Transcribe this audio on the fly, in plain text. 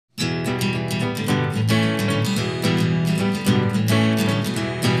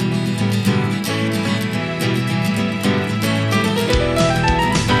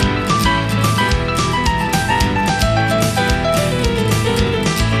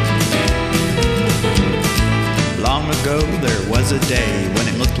was a day when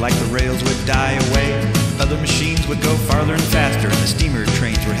it looked like the rails would die away. Other machines would go farther and faster, and the steamer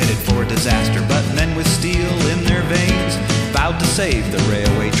trains were headed for disaster. But men with steel in their veins vowed to save the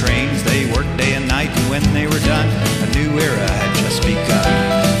railway trains. They worked day and night, and when they were done, a new era had just begun.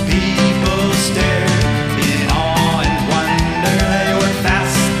 People stared in awe and wonder. They were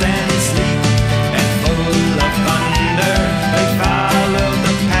fast and sleek and full of thunder. They followed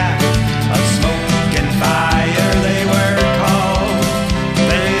the path of smoke and fire. They were called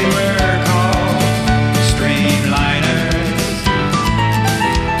Streamliners.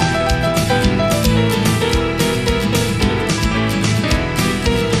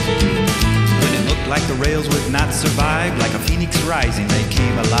 When it looked like the rails would not survive, like a phoenix rising they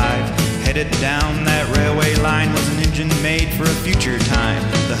came alive. Headed down that railway line was an engine made for a future time.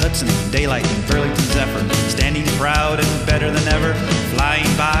 The Hudson, Daylight, and Burlington Zephyr, standing proud and better than ever, flying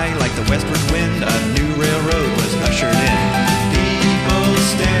by like the westward wind. A new railroad was ushered in. People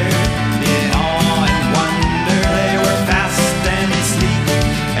stared in awe and wonder. They were fast and sleek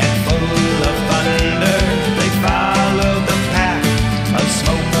and full of thunder. They followed the path of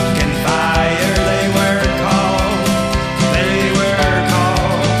smoke and fire. They were called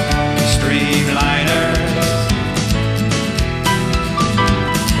Streamliners.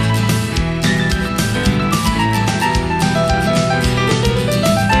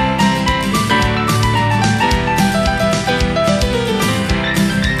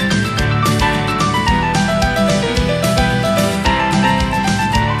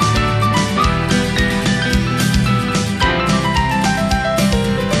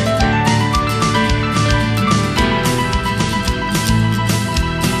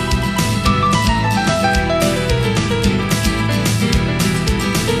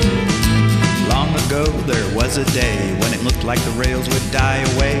 There was a day when it looked like the rails would die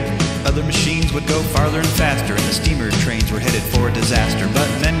away. Other machines would go farther and faster, and the steamer trains were headed for disaster. But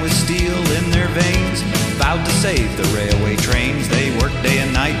men with steel in their veins vowed to save the railway trains. They worked day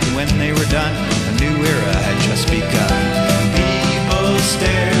and night, and when they were done, a new era had just begun. People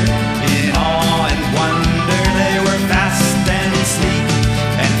stared